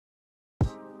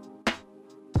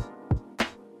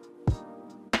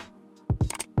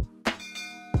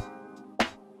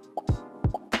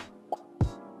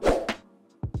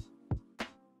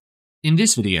In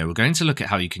this video, we're going to look at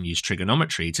how you can use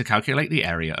trigonometry to calculate the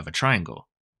area of a triangle.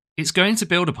 It's going to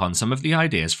build upon some of the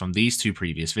ideas from these two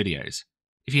previous videos.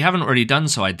 If you haven't already done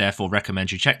so, I'd therefore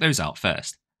recommend you check those out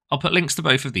first. I'll put links to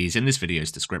both of these in this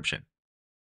video's description.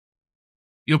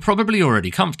 You're probably already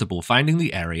comfortable finding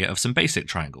the area of some basic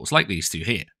triangles like these two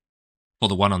here. For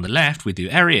the one on the left, we do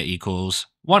area equals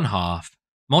 1/2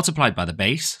 multiplied by the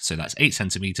base, so that's 8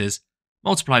 centimeters,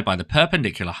 multiplied by the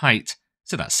perpendicular height,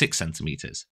 so that's 6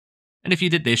 centimeters. And if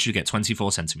you did this, you get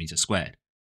 24 centimeters squared.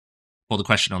 For the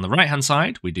question on the right-hand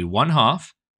side, we do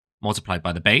 1/2 multiplied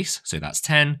by the base, so that's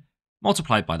 10,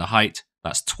 multiplied by the height,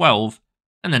 that's 12,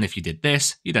 and then if you did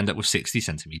this, you'd end up with 60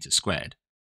 centimeters squared.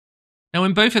 Now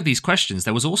in both of these questions,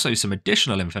 there was also some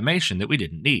additional information that we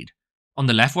didn't need. On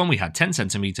the left one, we had 10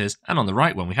 centimeters, and on the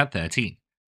right one, we had 13.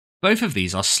 Both of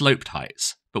these are sloped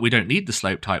heights, but we don't need the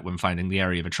sloped height when finding the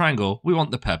area of a triangle. We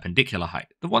want the perpendicular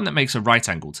height, the one that makes a right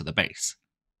angle to the base.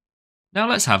 Now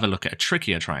let's have a look at a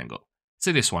trickier triangle,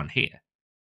 so this one here.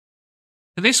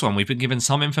 For this one, we've been given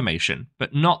some information,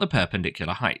 but not the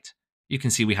perpendicular height. You can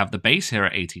see we have the base here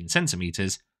at 18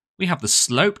 centimeters, we have the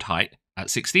sloped height at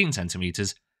 16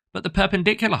 centimeters, but the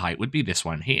perpendicular height would be this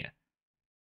one here.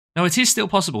 Now it is still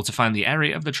possible to find the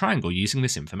area of the triangle using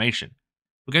this information.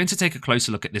 We're going to take a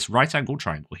closer look at this right angle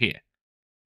triangle here.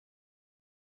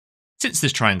 Since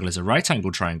this triangle is a right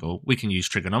angle triangle, we can use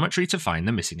trigonometry to find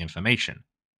the missing information.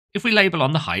 If we label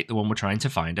on the height the one we're trying to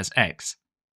find as x,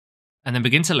 and then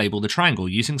begin to label the triangle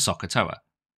using SOHCAHTOA.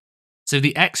 So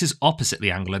the x is opposite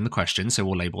the angle in the question, so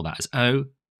we'll label that as O.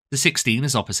 The 16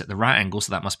 is opposite the right angle,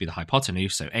 so that must be the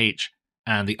hypotenuse, so h.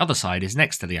 And the other side is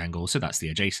next to the angle, so that's the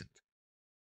adjacent.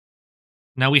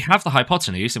 Now we have the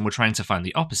hypotenuse and we're trying to find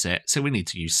the opposite, so we need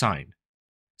to use sine.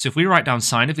 So if we write down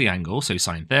sine of the angle, so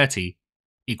sine 30,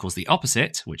 equals the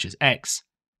opposite, which is x,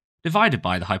 divided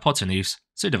by the hypotenuse,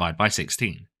 so divide by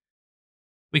 16.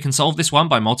 We can solve this one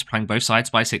by multiplying both sides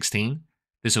by 16.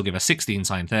 This will give us 16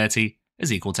 sine 30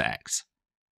 is equal to x.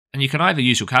 And you can either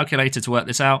use your calculator to work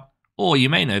this out, or you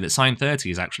may know that sine 30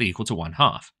 is actually equal to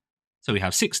 1/2. So we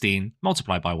have 16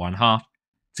 multiplied by 1/2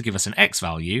 to give us an x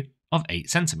value of 8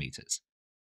 centimeters.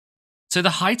 So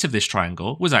the height of this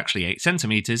triangle was actually 8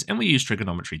 centimeters, and we used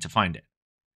trigonometry to find it.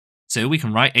 So we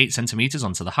can write 8 centimeters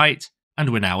onto the height, and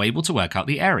we're now able to work out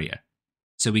the area.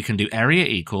 So we can do area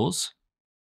equals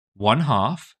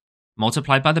 1/2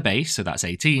 multiplied by the base, so that's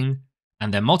 18,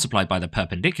 and then multiplied by the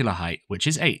perpendicular height, which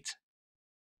is 8.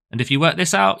 And if you work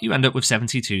this out, you end up with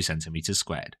 72 centimeters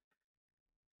squared.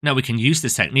 Now we can use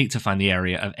this technique to find the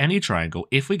area of any triangle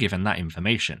if we're given that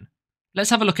information. Let's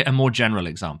have a look at a more general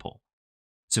example.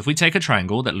 So if we take a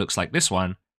triangle that looks like this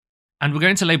one, and we're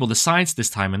going to label the sides this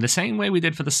time in the same way we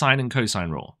did for the sine and cosine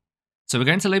rule. So we're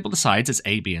going to label the sides as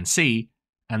A, B, and C,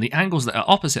 and the angles that are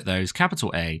opposite those,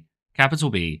 capital A, capital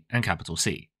B, and capital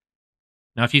C.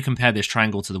 Now if you compare this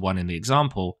triangle to the one in the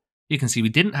example, you can see we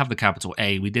didn't have the capital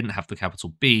A, we didn't have the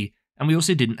capital B, and we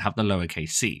also didn't have the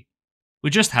lowercase c. We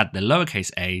just had the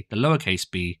lowercase a, the lowercase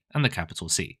b, and the capital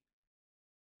C.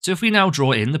 So if we now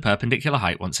draw in the perpendicular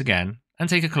height once again, and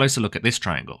take a closer look at this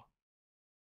triangle.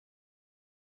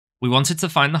 We wanted to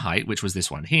find the height, which was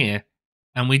this one here,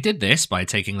 and we did this by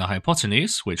taking the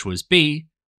hypotenuse, which was b,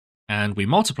 and we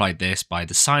multiplied this by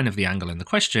the sine of the angle in the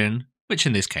question, which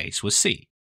in this case was c.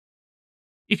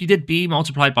 If you did b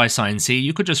multiplied by sine c,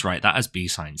 you could just write that as b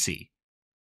sine c.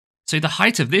 So the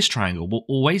height of this triangle will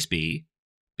always be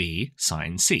b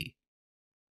sine c.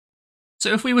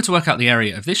 So if we were to work out the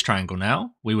area of this triangle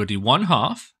now, we would do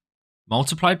 1/2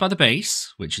 multiplied by the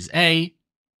base, which is a,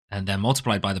 and then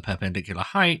multiplied by the perpendicular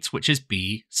height, which is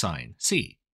b sine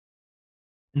c.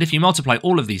 And if you multiply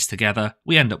all of these together,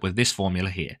 we end up with this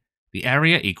formula here. The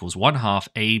area equals 1/2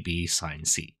 AB sine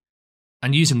c.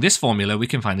 And using this formula, we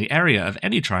can find the area of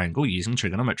any triangle using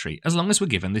trigonometry, as long as we're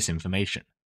given this information.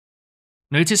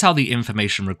 Notice how the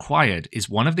information required is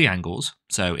one of the angles,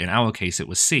 so in our case it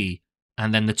was C,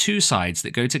 and then the two sides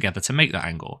that go together to make that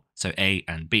angle, so A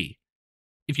and B.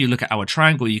 If you look at our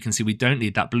triangle, you can see we don't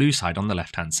need that blue side on the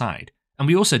left-hand side, and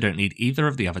we also don't need either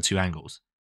of the other two angles.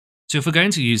 So if we're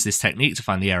going to use this technique to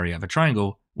find the area of a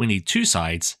triangle, we need two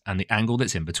sides and the angle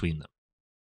that's in between them.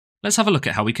 Let's have a look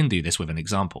at how we can do this with an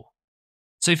example.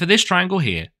 So for this triangle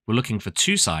here, we're looking for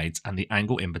two sides and the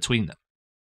angle in between them.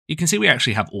 You can see we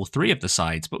actually have all three of the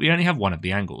sides, but we only have one of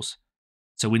the angles.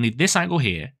 So we need this angle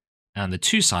here, and the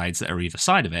two sides that are either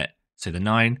side of it, so the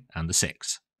 9 and the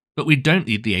 6. But we don't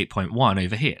need the 8.1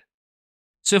 over here.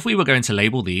 So if we were going to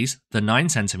label these, the 9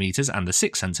 centimeters and the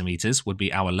 6 centimeters would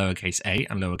be our lowercase a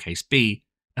and lowercase b,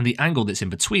 and the angle that's in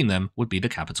between them would be the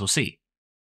capital C.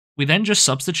 We then just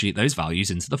substitute those values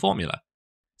into the formula.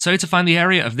 So to find the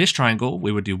area of this triangle,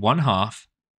 we would do 1/2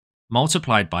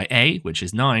 multiplied by a, which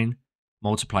is 9,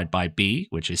 multiplied by b,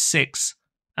 which is 6,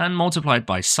 and multiplied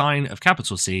by sine of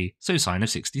capital C, so sine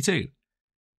of 62.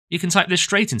 You can type this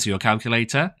straight into your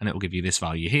calculator, and it will give you this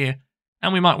value here,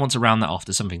 and we might want to round that off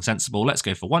to something sensible. Let's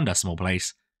go for 1 decimal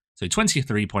place, so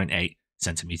 23.8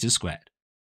 centimeters squared.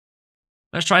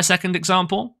 Let's try a second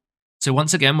example. So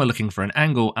once again, we're looking for an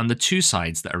angle and the two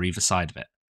sides that are either side of it.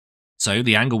 So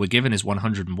the angle we're given is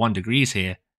 101 degrees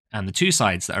here, and the two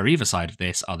sides that are either side of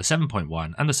this are the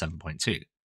 7.1 and the 7.2.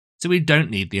 So we don't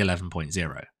need the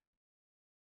 11.0.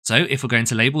 So if we're going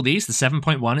to label these, the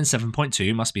 7.1 and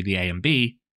 7.2 must be the A and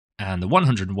B, and the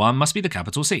 101 must be the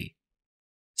capital C.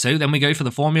 So then we go for the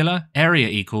formula, area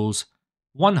equals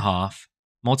 1/2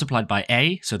 multiplied by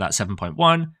A, so that's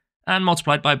 7.1, and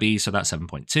multiplied by B, so that's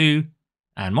 7.2,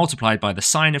 and multiplied by the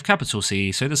sine of capital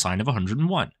C, so the sine of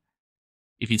 101.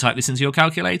 If you type this into your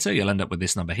calculator, you'll end up with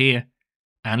this number here,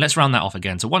 and let's round that off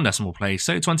again to 1 decimal place,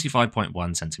 so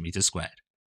 25.1 centimeters squared.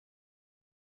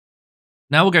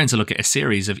 Now we're going to look at a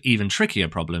series of even trickier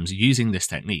problems using this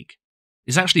technique.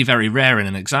 It's actually very rare in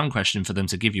an exam question for them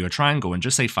to give you a triangle and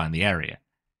just say find the area.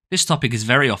 This topic is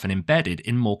very often embedded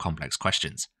in more complex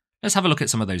questions. Let's have a look at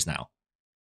some of those now.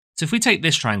 So if we take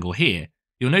this triangle here,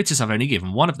 you'll notice I've only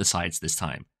given one of the sides this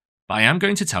time, but I am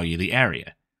going to tell you the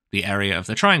area. The area of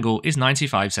the triangle is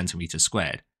 95 centimeters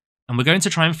squared, and we're going to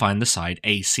try and find the side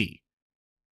AC.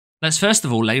 Let's first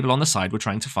of all label on the side we're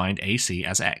trying to find AC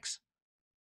as x.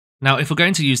 Now, if we're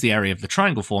going to use the area of the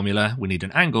triangle formula, we need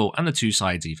an angle and the two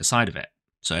sides either side of it.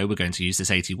 So we're going to use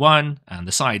this 81, and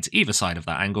the sides either side of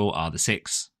that angle are the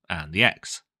 6 and the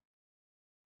x.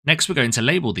 Next, we're going to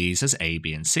label these as A,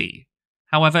 B, and C.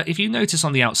 However, if you notice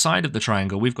on the outside of the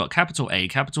triangle, we've got capital A,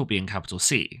 capital B, and capital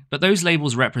C, but those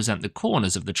labels represent the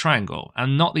corners of the triangle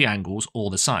and not the angles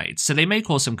or the sides, so they may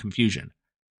cause some confusion.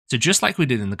 So just like we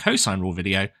did in the cosine rule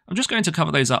video, I'm just going to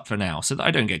cover those up for now so that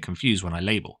I don't get confused when I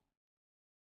label.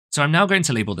 So I'm now going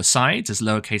to label the sides as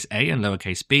lowercase a and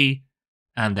lowercase b,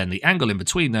 and then the angle in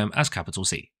between them as capital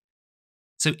C.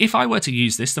 So if I were to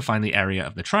use this to find the area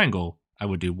of the triangle, I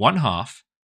would do 1/2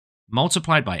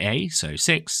 multiplied by a, so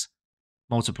 6,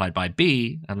 multiplied by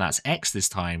b, and that's x this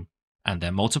time, and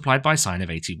then multiplied by sine of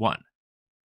 81.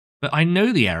 But I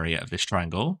know the area of this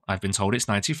triangle. I've been told it's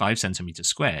 95 centimeters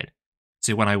squared.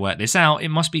 So when I work this out, it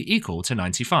must be equal to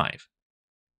 95.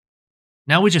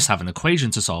 Now we just have an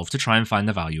equation to solve to try and find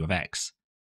the value of x.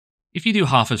 If you do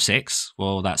half of 6,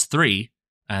 well, that's 3,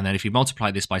 and then if you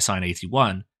multiply this by sine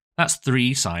 81, that's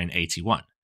 3 sine 81.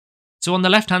 So on the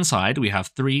left-hand side, we have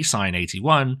 3 sine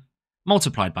 81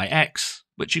 multiplied by x,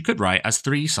 which you could write as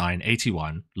 3 sine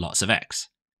 81 lots of x.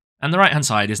 And the right-hand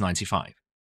side is 95.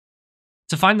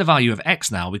 To find the value of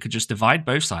x now, we could just divide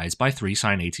both sides by 3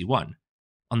 sine 81.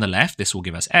 On the left, this will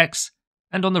give us x,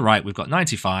 and on the right, we've got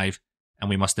 95, and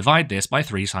we must divide this by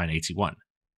 3 sine 81.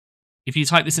 If you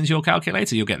type this into your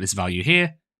calculator, you'll get this value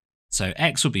here, so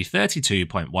x would be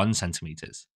 32.1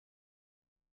 centimeters.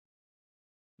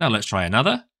 Now let's try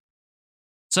another.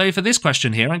 So for this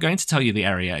question here, I'm going to tell you the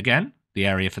area again. The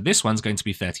area for this one's going to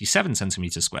be 37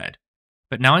 centimeters squared.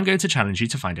 But now I'm going to challenge you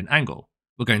to find an angle.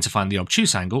 We're going to find the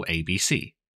obtuse angle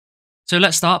ABC. So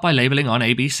let's start by labeling on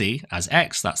ABC as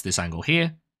x, that's this angle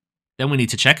here. Then we need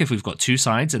to check if we've got two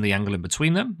sides and the angle in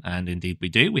between them, and indeed we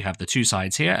do. We have the two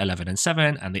sides here, 11 and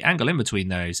 7, and the angle in between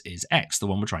those is x, the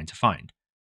one we're trying to find.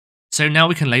 So now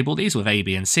we can label these with A,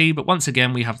 B, and C, but once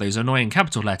again we have those annoying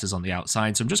capital letters on the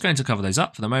outside, so I'm just going to cover those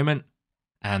up for the moment.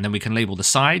 And then we can label the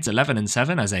sides, 11 and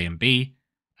 7, as A and B,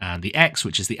 and the x,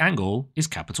 which is the angle, is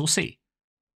capital C.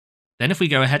 Then if we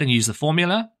go ahead and use the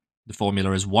formula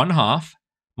is 1/2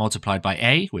 multiplied by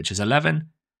A, which is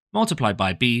 11, multiplied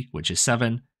by B, which is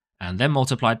 7, and then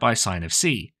multiplied by sine of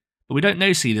C. But we don't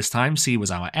know C this time, C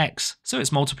was our x, so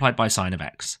it's multiplied by sine of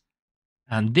x.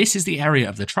 And this is the area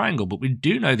of the triangle, but we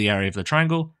do know the area of the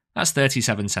triangle, that's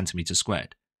 37 centimeters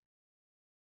squared.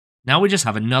 Now we just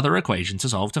have another equation to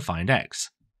solve to find x.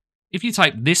 If you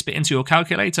type this bit into your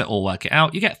calculator or work it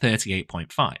out, you get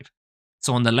 38.5.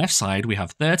 So on the left side, we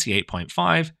have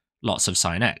 38.5 lots of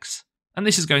sine x, and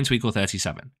this is going to equal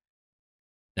 37.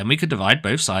 Then we could divide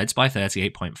both sides by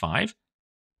 38.5.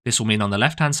 This will mean on the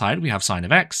left-hand side we have sine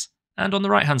of x, and on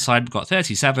the right-hand side we've got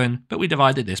 37, but we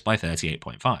divided this by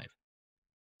 38.5.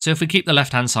 So if we keep the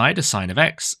left-hand side as sine of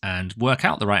x, and work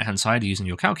out the right-hand side using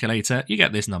your calculator, you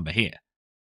get this number here.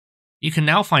 You can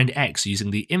now find x using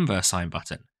the inverse sign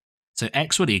button. So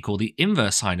x would equal the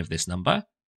inverse sign of this number,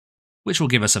 which will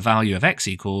give us a value of x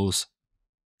equals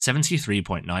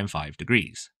 73.95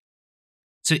 degrees.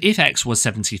 So if x was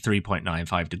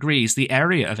 73.95 degrees, the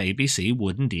area of ABC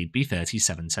would indeed be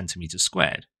 37 centimeters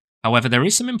squared. However, there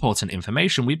is some important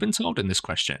information we've been told in this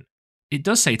question. It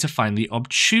does say to find the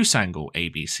obtuse angle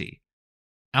ABC.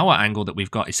 Our angle that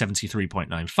we've got is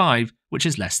 73.95, which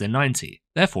is less than 90,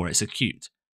 therefore it's acute.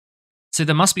 So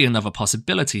there must be another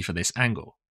possibility for this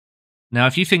angle. Now,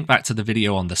 if you think back to the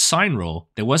video on the sine rule,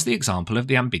 there was the example of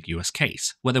the ambiguous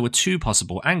case, where there were two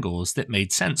possible angles that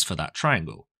made sense for that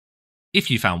triangle. If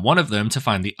you found one of them, to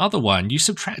find the other one, you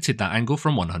subtracted that angle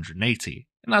from 180,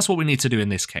 and that's what we need to do in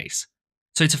this case.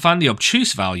 So to find the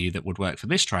obtuse value that would work for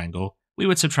this triangle, we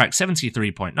would subtract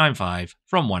 73.95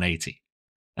 from 180,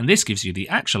 and this gives you the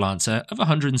actual answer of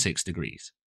 106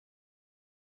 degrees.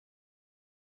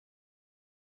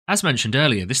 As mentioned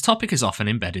earlier, this topic is often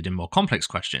embedded in more complex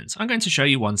questions. I'm going to show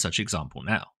you one such example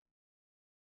now.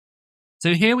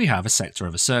 So here we have a sector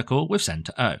of a circle with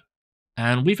centre O,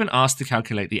 and we've been asked to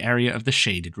calculate the area of the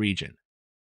shaded region.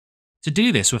 To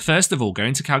do this, we're first of all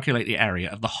going to calculate the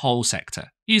area of the whole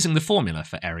sector, using the formula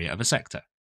for area of a sector.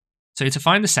 So to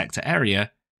find the sector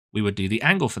area, we would do the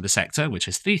angle for the sector, which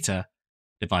is theta,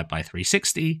 divided by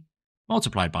 360,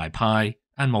 multiplied by pi,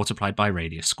 and multiplied by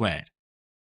radius squared.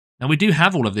 Now we do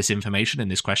have all of this information in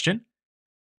this question.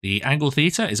 The angle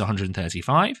theta is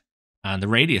 135, and the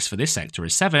radius for this sector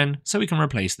is 7, so we can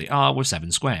replace the r with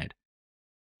 7 squared.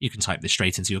 You can type this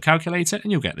straight into your calculator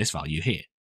and you'll get this value here.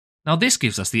 Now this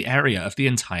gives us the area of the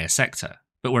entire sector,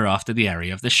 but we're after the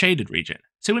area of the shaded region,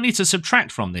 so we need to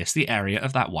subtract from this the area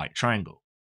of that white triangle.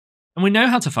 And we know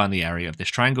how to find the area of this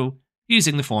triangle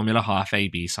using the formula half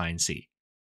AB sine C.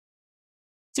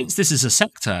 Since this is a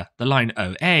sector, the line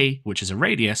OA, which is a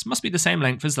radius, must be the same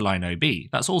length as the line OB,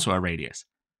 that's also a radius,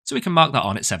 so we can mark that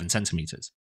on at 7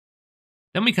 centimeters.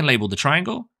 Then we can label the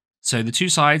triangle, so the two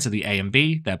sides are the A and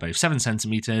B, they're both 7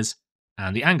 centimeters,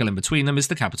 and the angle in between them is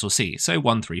the capital C, so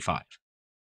 135.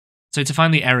 So to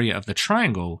find the area of the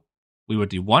triangle, we would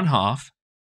do 1/2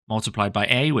 multiplied by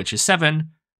A, which is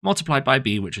 7, multiplied by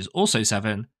B, which is also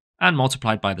 7, and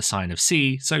multiplied by the sine of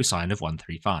C, so sine of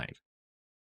 135.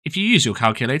 If you use your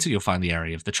calculator, you'll find the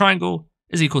area of the triangle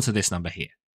is equal to this number here.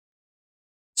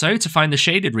 So to find the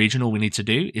shaded region, all we need to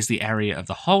do is the area of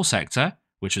the whole sector,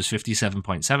 which was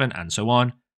 57.7 and so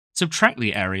on, subtract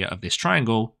the area of this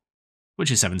triangle, which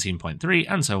is 17.3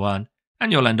 and so on,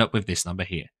 and you'll end up with this number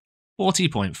here,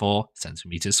 40.4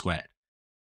 centimeters squared.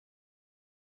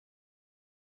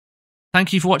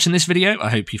 Thank you for watching this video, I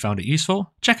hope you found it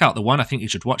useful. Check out the one I think you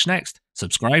should watch next,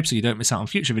 subscribe so you don't miss out on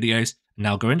future videos, and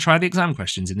now go and try the exam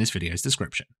questions in this video's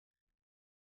description.